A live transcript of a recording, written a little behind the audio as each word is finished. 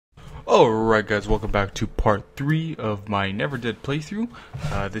Alright guys, welcome back to part 3 of my NeverDead playthrough.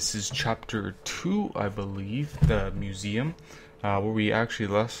 This is chapter 2, I believe, the museum, where we actually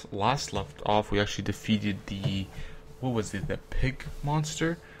last left off. We actually defeated the, the pig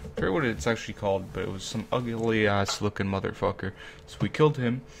monster? I forget what it's actually called, but it was some ugly ass looking motherfucker. So we killed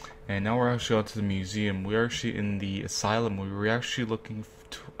him, and now we're actually onto the museum. We're actually in the asylum. We were actually looking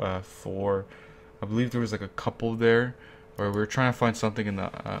for, I believe there was like a couple there, where we were trying to find something in the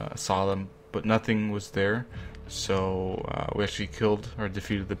asylum, but nothing was there. So we actually killed or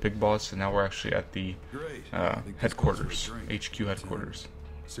defeated the pig boss, and now we're actually at the headquarters, HQ headquarters.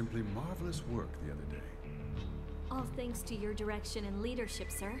 Simply marvelous work the other day. All thanks to your direction and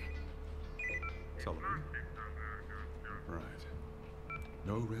leadership, sir. Sullivan? Right.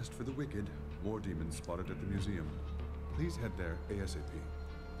 No rest for the wicked. More demons spotted at the museum. Please head there ASAP.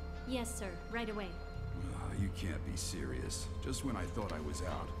 Yes, sir. Right away. You can't be serious. Just when I thought I was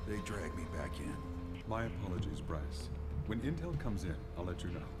out, they dragged me back in. My apologies, Bryce. When intel comes in, I'll let you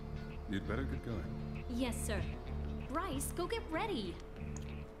know. You'd better get going. Yes, sir. Bryce, go get ready.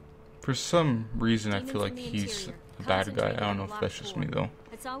 For some reason, I feel like he's a bad guy. I don't know if that's just me, though.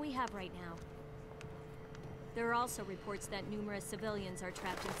 That's all we have right now. There are also reports that numerous civilians are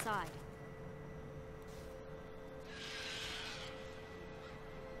trapped inside.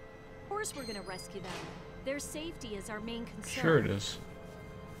 Of course we're gonna rescue them. Their safety is our main concern. Sure it is.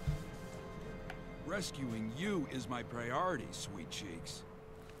 Rescuing you is my priority, sweet cheeks.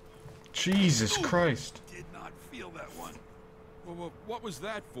 Jesus Christ. Did not feel that one. Well, what was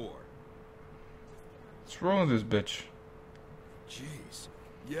that for? What's wrong with this bitch? Jeez.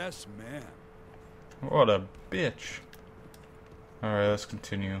 Yes, ma'am. What a bitch. Alright, let's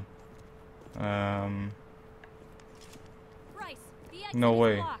continue. Bryce, the exit No is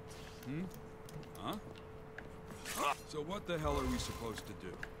way. blocked. Huh? So what the hell are we supposed to do?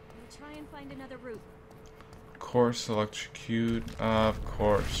 We'll try and find another route. Of course, electrocute. Of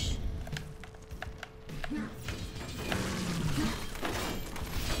course.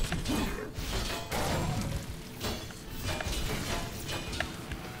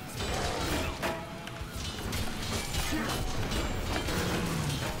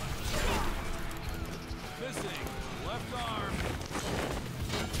 Missing. Left arm.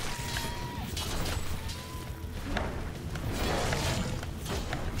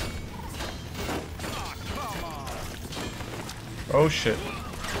 Oh shit.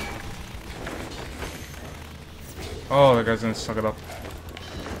 Oh, that guy's gonna suck it up.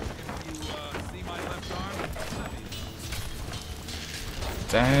 See my left arm?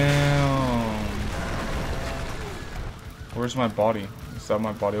 Damn. Where's my body? Is that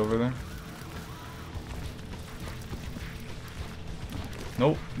my body over there?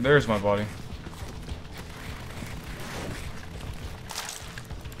 Nope, there's my body.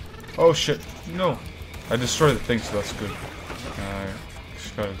 Oh shit, no. I destroyed the thing, so that's good. I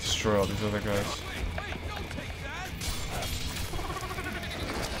just gotta destroy all these other guys.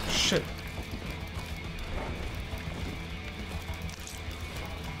 Shit.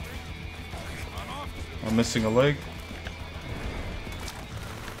 I'm missing a leg.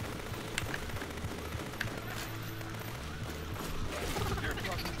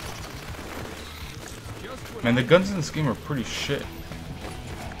 Man, the guns in this game are pretty shit.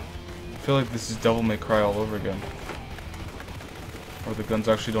 I feel like this is Devil May Cry all over again. Or the guns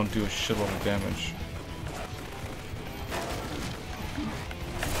actually don't do a shitload of damage.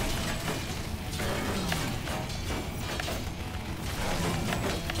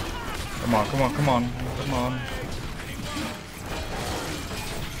 Come on, come on, come on, come on.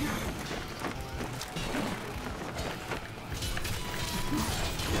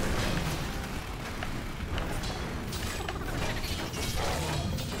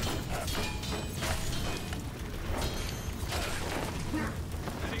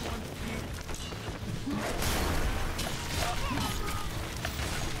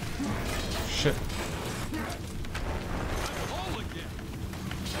 Shit.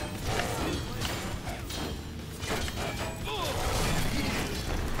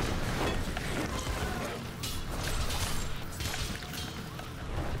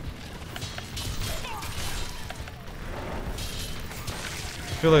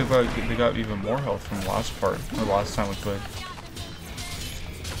 I feel like they got even more health from last part, or last time we played.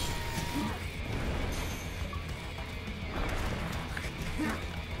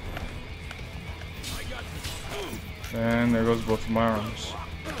 And there goes both of my arms.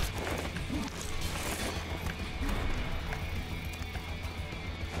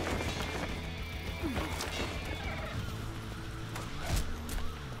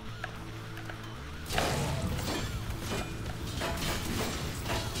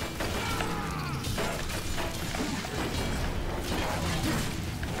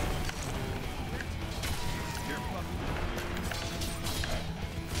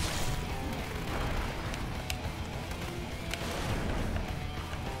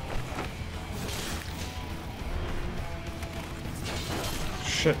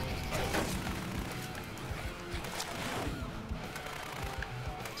 shit.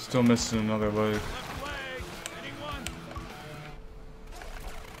 Still missing another leg.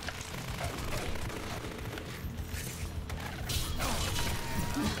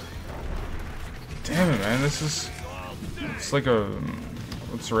 Damn it, man, this is... It's like a...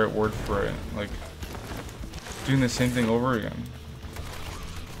 What's the right word for it? Like... Doing the same thing over again.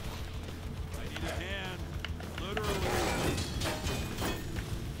 I need a hand. Literally.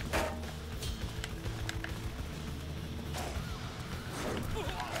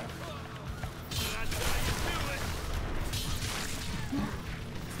 That's how you do it.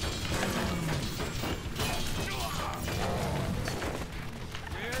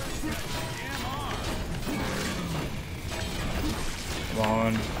 Where's the damn arm? Come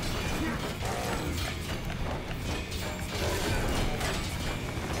on.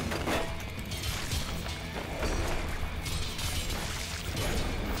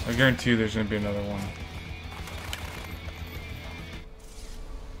 I guarantee you there's gonna be another one.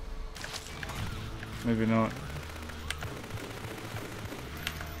 Maybe not.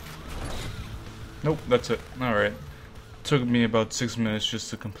 Nope, that's it. Alright. Took me about 6 minutes just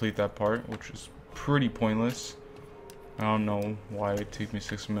to complete that part, which is pretty pointless. I don't know why it took me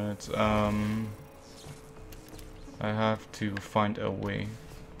 6 minutes. I have to find a way.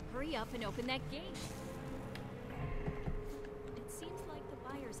 Hurry up and open that gate. It seems like the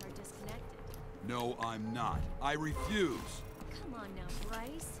wires are disconnected. No, I'm not. I refuse. Come on now,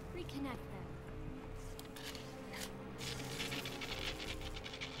 Bryce. Reconnect them.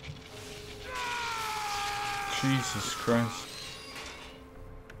 Jesus Christ.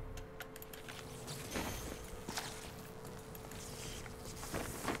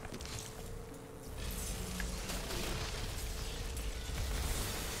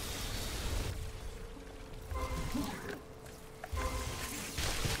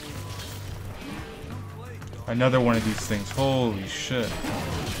 Another one of these things. Holy shit.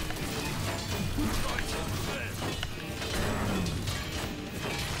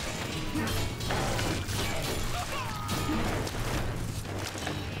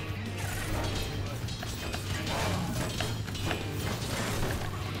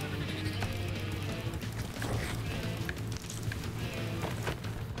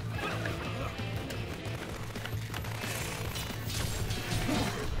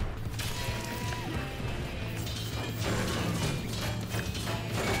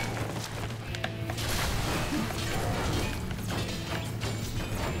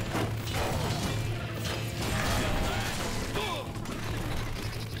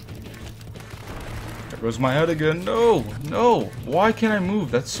 There goes my head again. No! No! Why can't I move?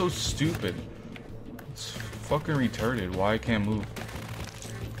 That's so stupid. It's fucking retarded. Why I can't move?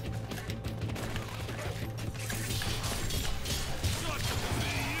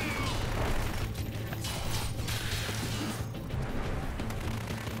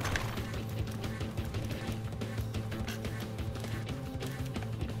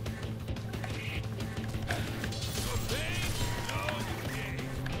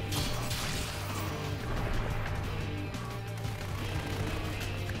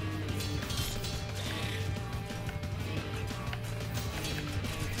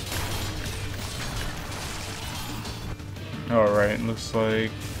 Alright, looks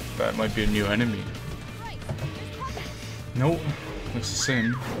like that might be a new enemy. Nope, looks the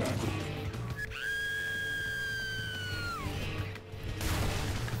same.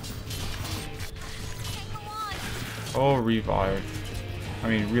 Oh, revive. I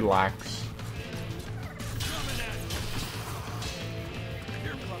mean, relax.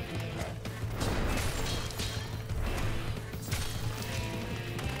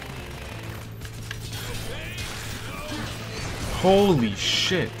 Holy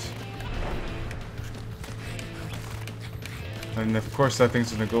shit. And of course that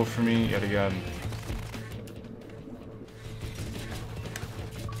thing's gonna go for me yet again.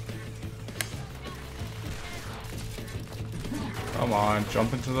 Come on,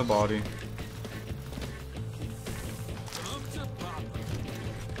 jump into the body.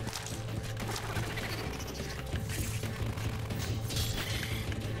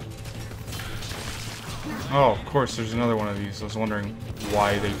 Oh, of course, there's another one of these. I was wondering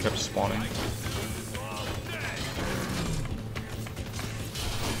why they kept spawning.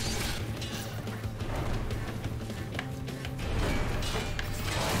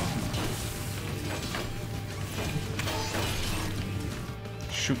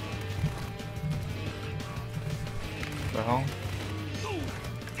 Shoot. The hell?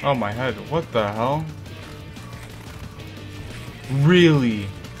 Oh, my head. What the hell? Really?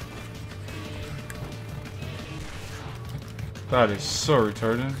 That is so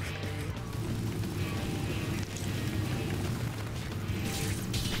retarded.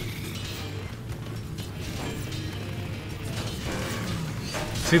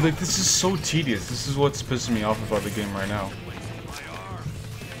 See, like, this is so tedious. This is what's pissing me off about the game right now.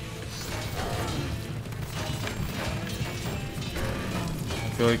 I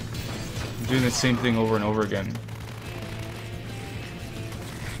feel like I'm doing the same thing over and over again.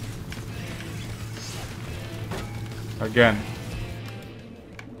 Again.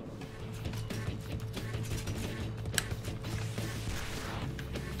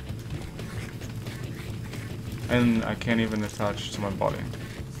 And I can't even attach to my body.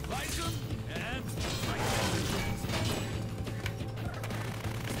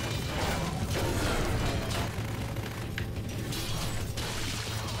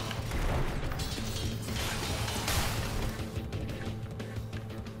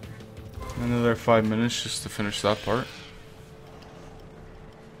 Another 5 minutes just to finish that part.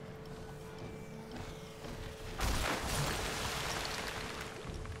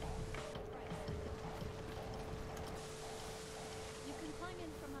 You can climb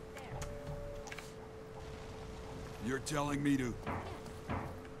in from up there. You're telling me to...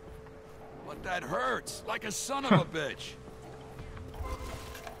 But that hurts, like a son of a bitch.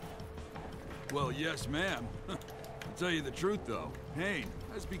 Well, yes, ma'am. To tell you the truth, though, pain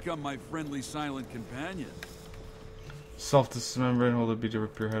has become my friendly silent companion. Self-dismember and hold a B to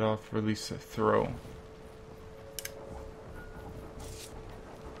rip your head off. Release a throw.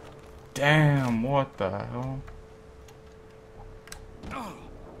 Damn, what the hell? Oh,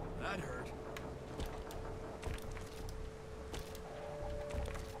 that hurt.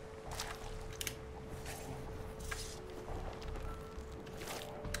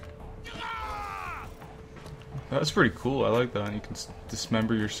 That's pretty cool. I like that. You can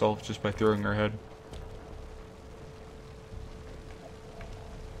dismember yourself just by throwing your head.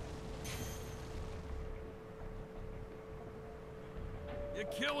 You're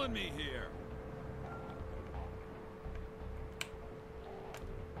killing me here.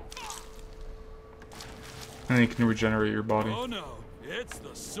 And then you can regenerate your body. Oh no, it's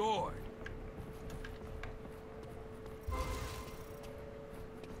the sword.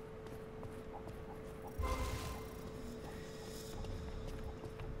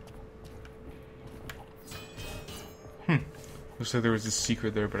 Looks like there was a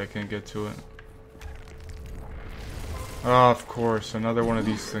secret there, but I can't get to it. Ah, of course, another one of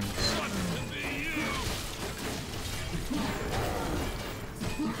these things.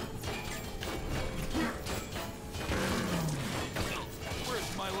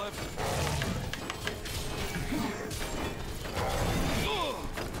 Where's my left?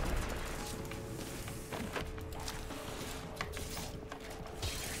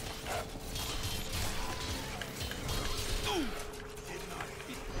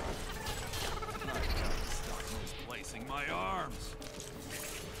 Misplacing my arms.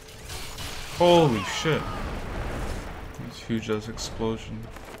 Holy shit. It's huge as explosion.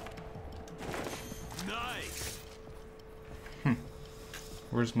 Nice.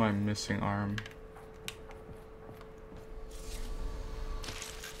 Where's my missing arm?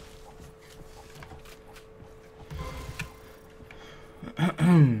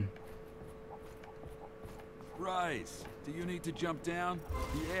 Bryce, do you need to jump down?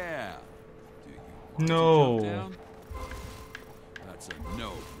 Yeah. Do you want No. to jump down? That's a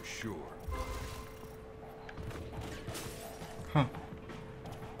no for sure. Huh.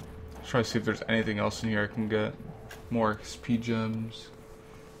 Try to see if there's anything else in here I can get. More XP gems.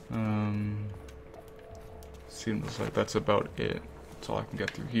 Seems like that's about it. That's all I can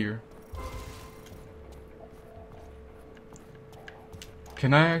get through here.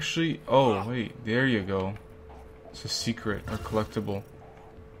 Can I actually... Oh, wait. There you go. It's a secret or collectible.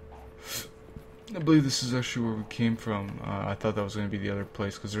 I believe this is actually where we came from. I thought that was going to be the other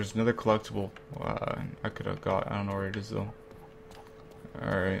place because there's another collectible I could have got. I don't know where it is though.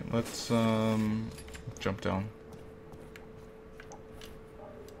 Alright, let's jump down.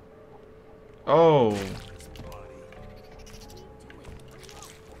 Oh!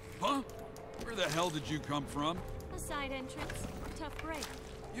 Huh? Where the hell did you come from? A side entrance. Tough break.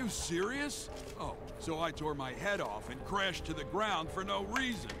 You serious? Oh, so I tore my head off and crashed to the ground for no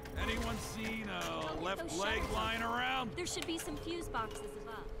reason. Anyone seen a left those leg shutters lying around? There should be some fuse boxes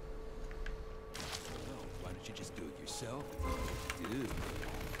above. Well, why don't you just do it yourself? Dude.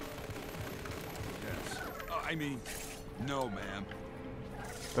 Yes. I mean, no, ma'am.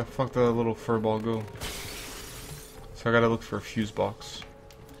 The fuck did that little fur ball go? So I gotta look for a fuse box.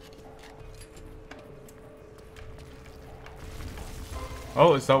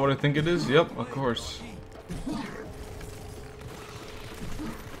 Oh, is that what I think it is? Yep, of course.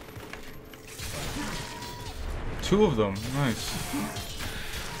 2 of them. Nice.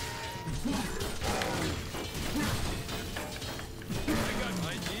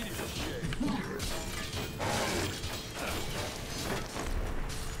 I needed a shave.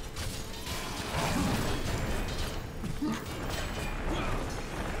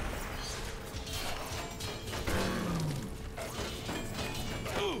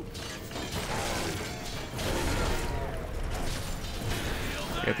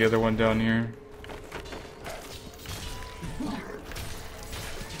 Got the other one down here.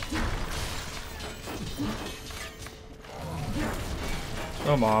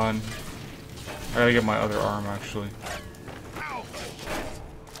 Come on. I gotta get my other arm actually. Ow.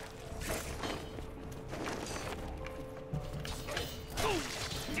 Oh,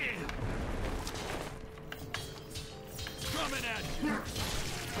 damn. Coming at you.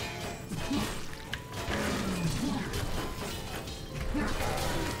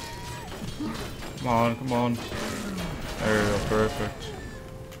 Come on, come on. There you go, perfect.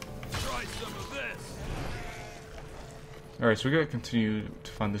 Try some of this. Alright, so we gotta continue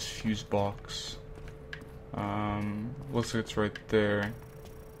to find this fuse box. Looks like it's right there.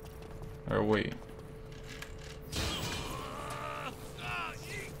 Or wait.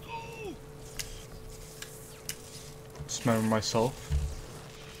 Dismember myself.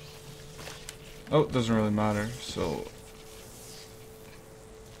 Oh, it doesn't really matter, so...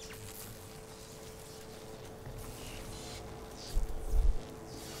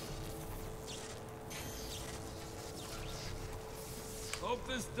 Hope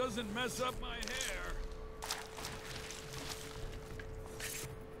this doesn't mess up my hair.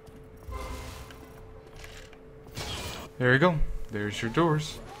 There you go. There's your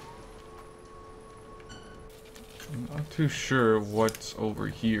doors. I'm not too sure what's over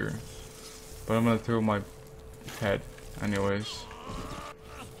here, but I'm gonna throw my head anyways.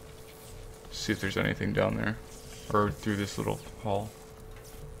 See if there's anything down there, or through this little hall.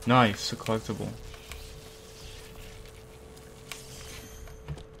 Nice, a collectible.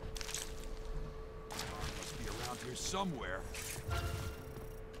 Must be around here somewhere.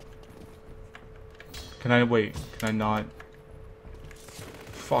 Can I wait? Can I not?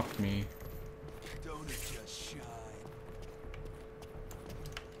 Fuck me. Don't it just shine?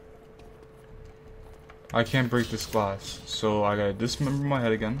 I can't break this glass, so I gotta dismember my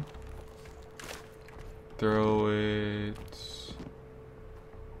head again. Throw it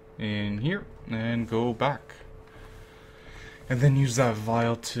in here, and go back. And then use that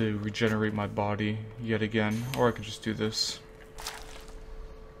vial to regenerate my body yet again, or I could just do this.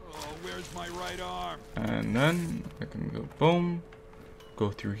 Oh, where's my right arm? And then I can go boom,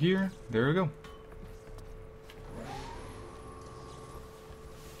 go through here, there we go.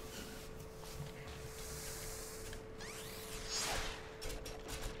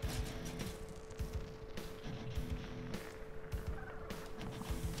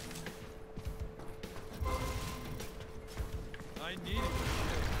 I need it.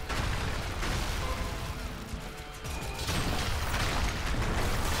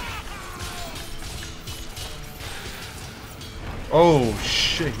 Oh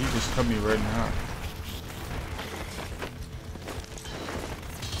shit, he just cut me right in half.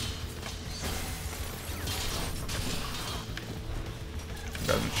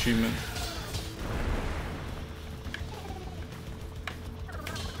 Got an achievement.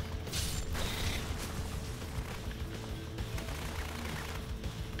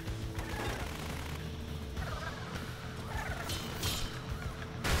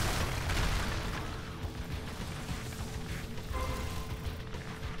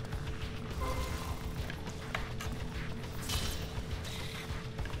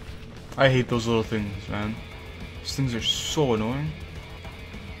 I hate those little things, man. These things are so annoying.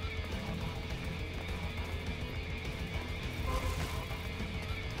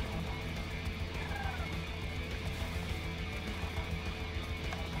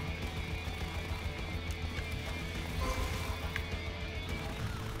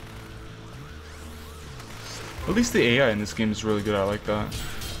 At least the AI in this game is really good. I like that.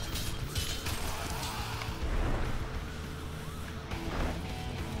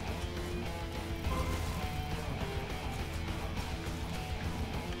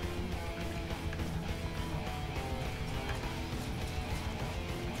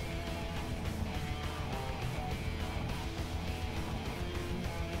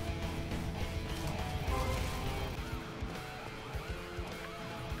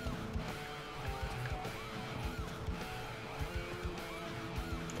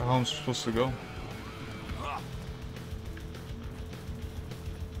 How am I supposed to go?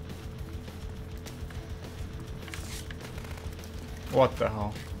 What the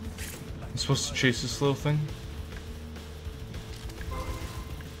hell? I'm supposed to chase this little thing?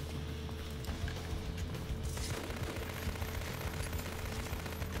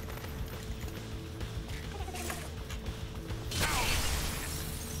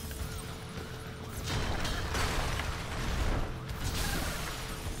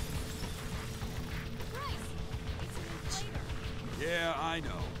 I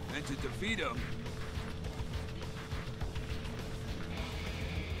know. And to defeat him...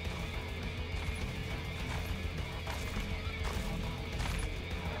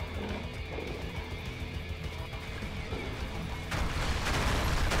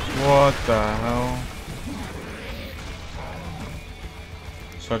 What the hell?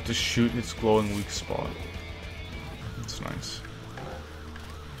 So I have to shoot its glowing weak spot. That's nice.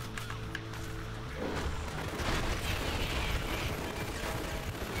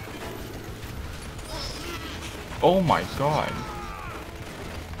 Oh my god.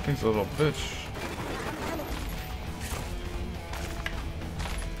 Thing's a little bitch.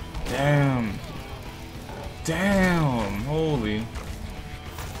 Damn. Damn. Holy.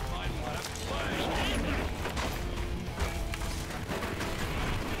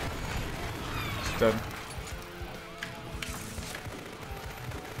 It's dead.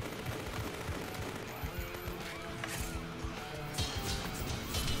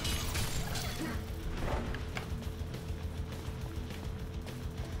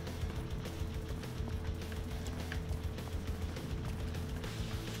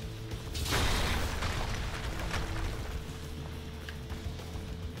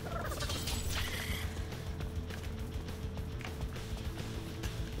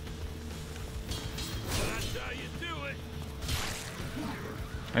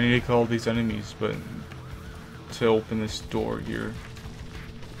 I need to call these enemies, but to open this door here.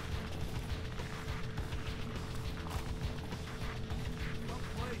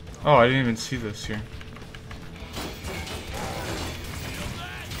 Oh, I didn't even see this here.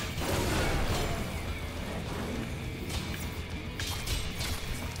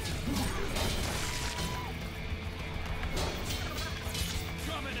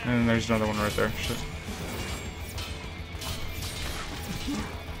 And there's another one right there. Shit.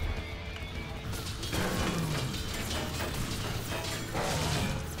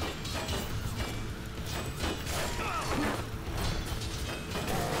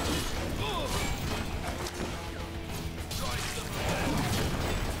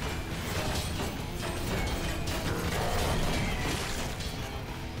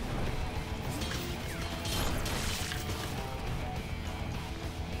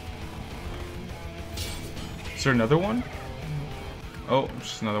 Is there another one? Oh,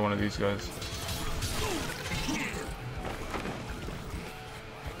 just another one of these guys.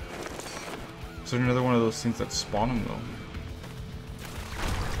 Is there another one of those things that spawn them though?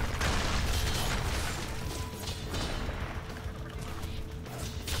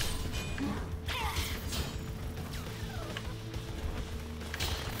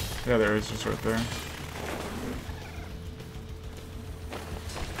 Yeah, there is, just right there.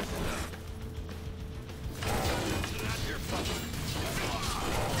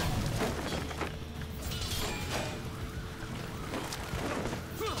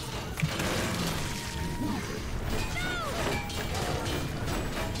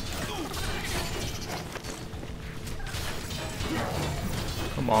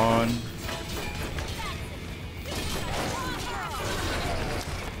 Come on.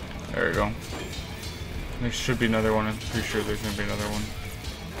 There we go. There should be another one. I'm pretty sure there's gonna be another one.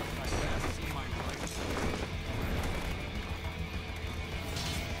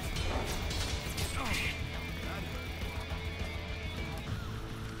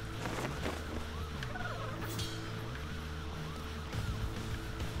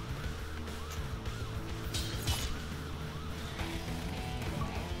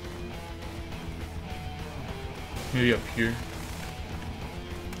 Maybe up here.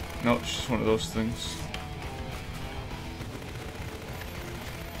 No, it's just one of those things.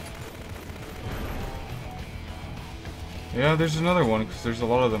 Yeah, there's another one because there's a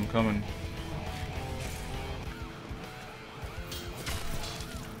lot of them coming.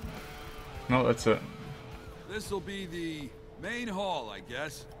 No, that's it. This'll be the main hall, I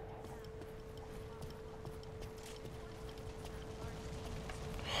guess.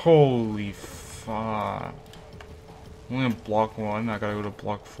 Holy fuck. Only on block 1, I gotta go to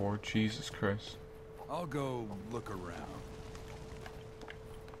block 4. Jesus Christ. I'll go look around.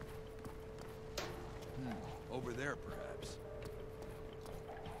 Over there, perhaps.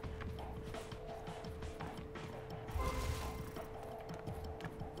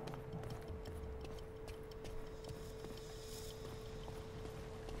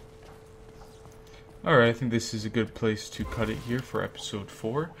 Alright, I think this is a good place to cut it here for episode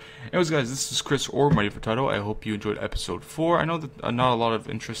 4. Anyways guys, this is Chris or Mighty Potato. I hope you enjoyed episode 4. I know that not a lot of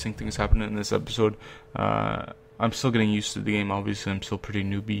interesting things happened in this episode. I'm still getting used to the game, obviously I'm still pretty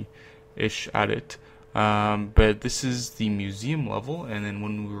newbie-ish at it. But this is the museum level, and then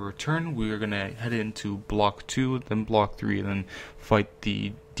when we return, we are gonna head into block 2, then block 3, and then fight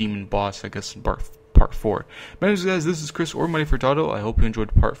the demon boss, I guess, in part 4. Anyways, guys, this is Chris or Money for Tato. I hope you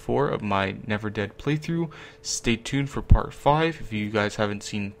enjoyed part 4 of my NeverDead playthrough. Stay tuned for part 5. If you guys haven't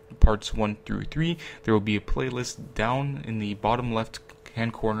seen parts 1 through 3, there will be a playlist down in the bottom left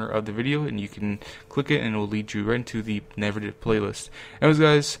hand corner of the video, and you can click it and it will lead you right into the NeverDead playlist. Anyways,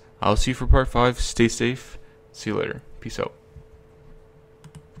 guys, I'll see you for part 5. Stay safe. See you later. Peace out.